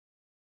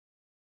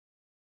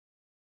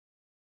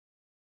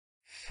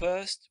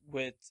First,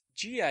 with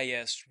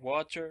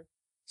Giswater,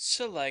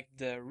 select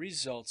the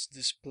results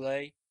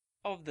display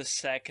of the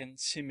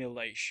second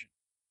simulation.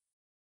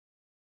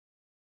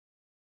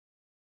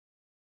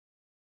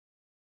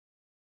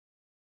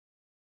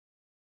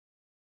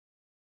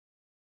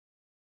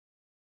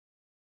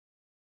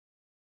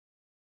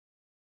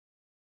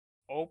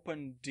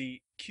 Open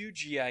the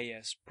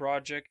QGIS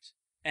project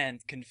and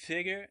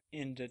configure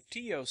in the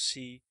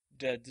TOC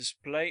the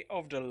display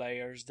of the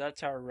layers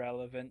that are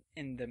relevant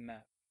in the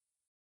map.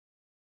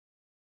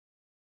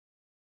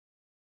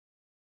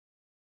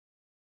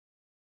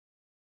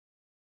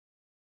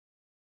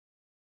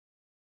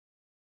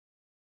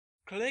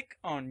 Click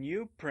on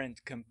New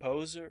Print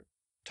Composer,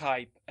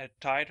 type a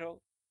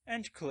title,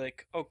 and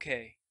click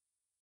OK.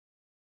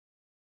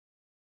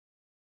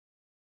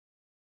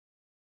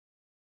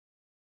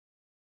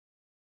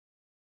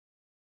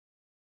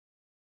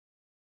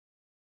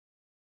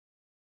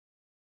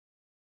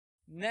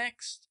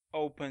 Next,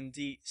 open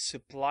the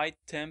supplied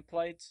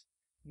template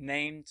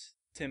named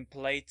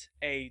Template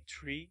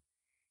A3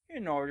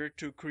 in order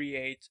to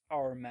create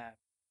our map.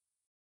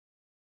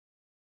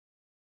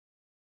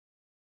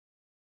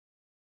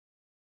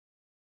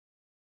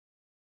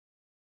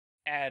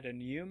 Add a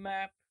new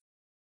map.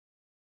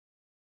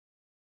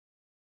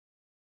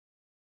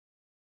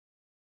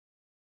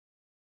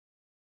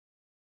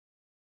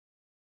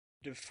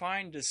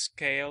 Define the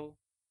scale,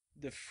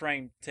 the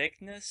frame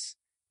thickness,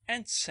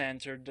 and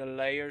center the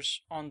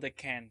layers on the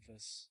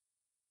canvas.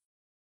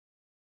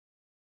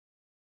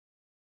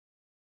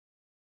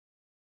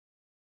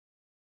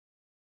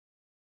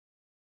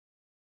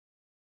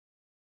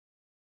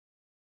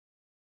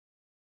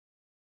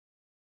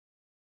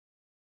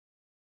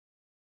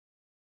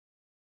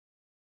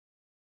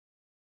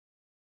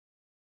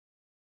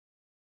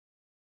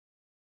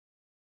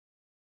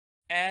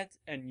 Add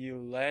a new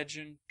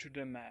legend to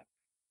the map.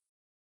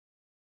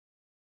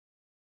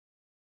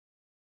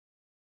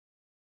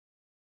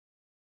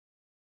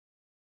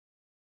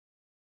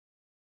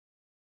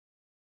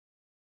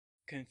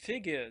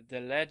 Configure the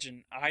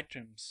legend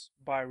items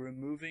by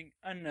removing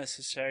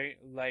unnecessary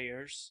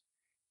layers,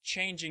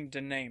 changing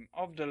the name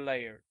of the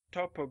layer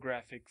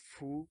Topographic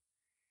Full,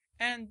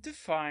 and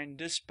define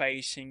the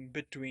spacing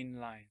between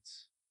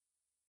lines.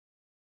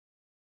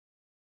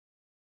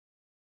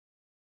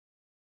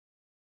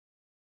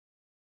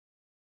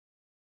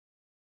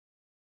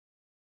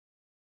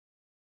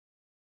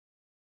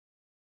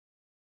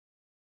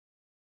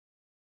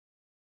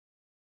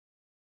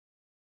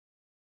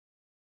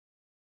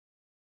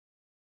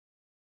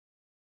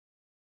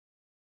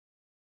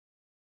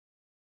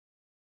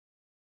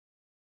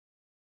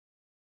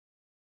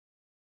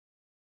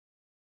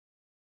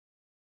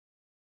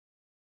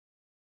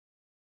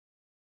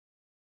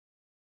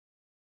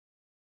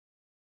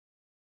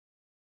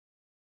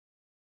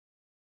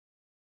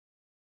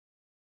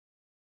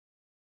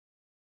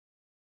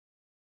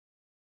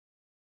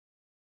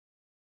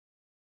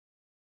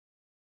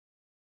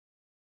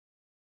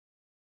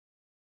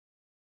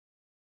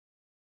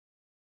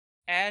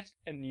 Add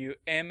a new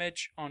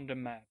image on the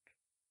map.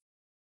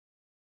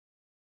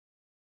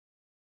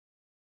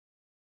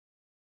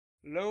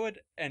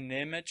 Load an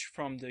image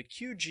from the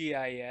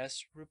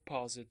QGIS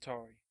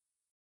repository.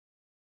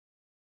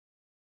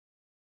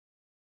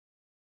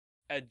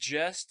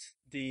 Adjust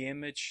the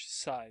image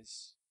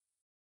size.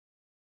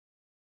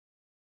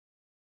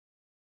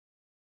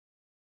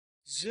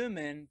 Zoom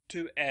in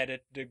to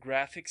edit the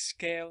graphic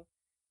scale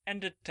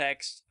and the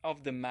text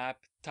of the map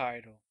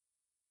title.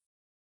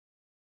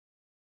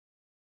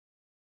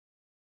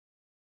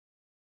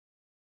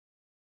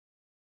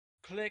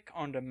 Click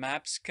on the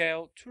map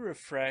scale to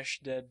refresh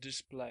the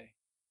display.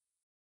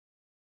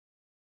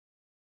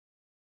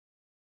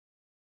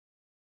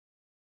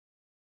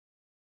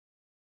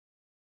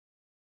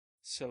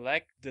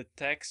 Select the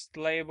text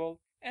label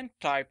and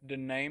type the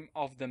name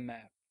of the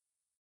map.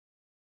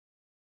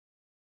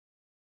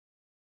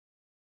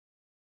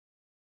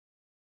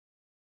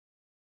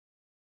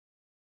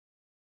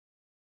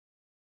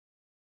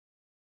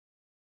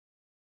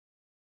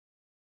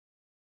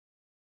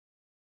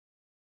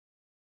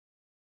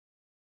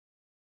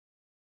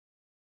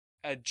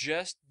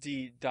 Adjust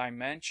the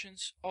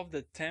dimensions of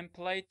the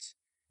template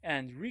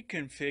and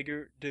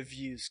reconfigure the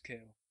view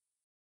scale.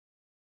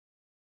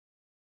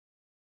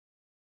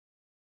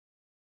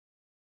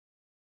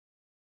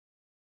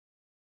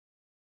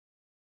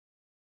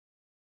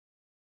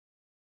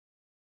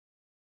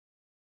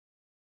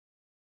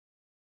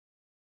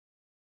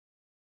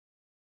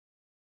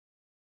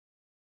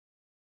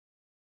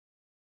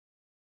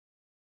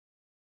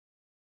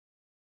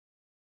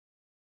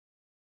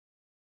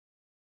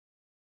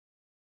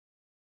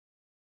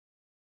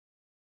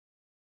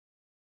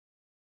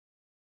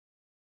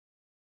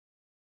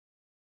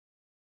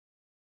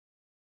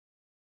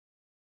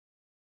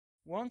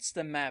 Once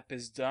the map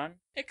is done,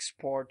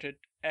 export it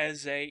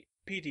as a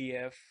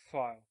PDF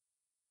file.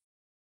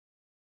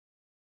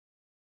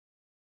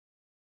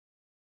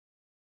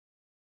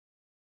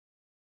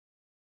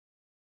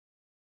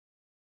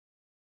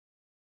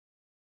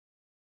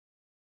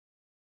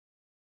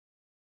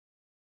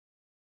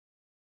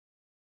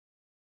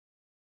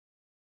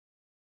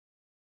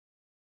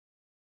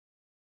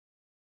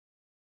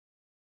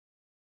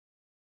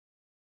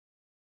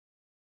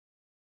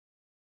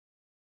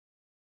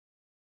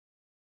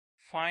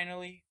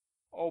 Finally,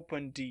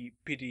 open the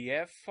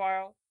PDF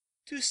file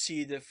to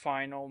see the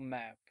final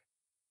map.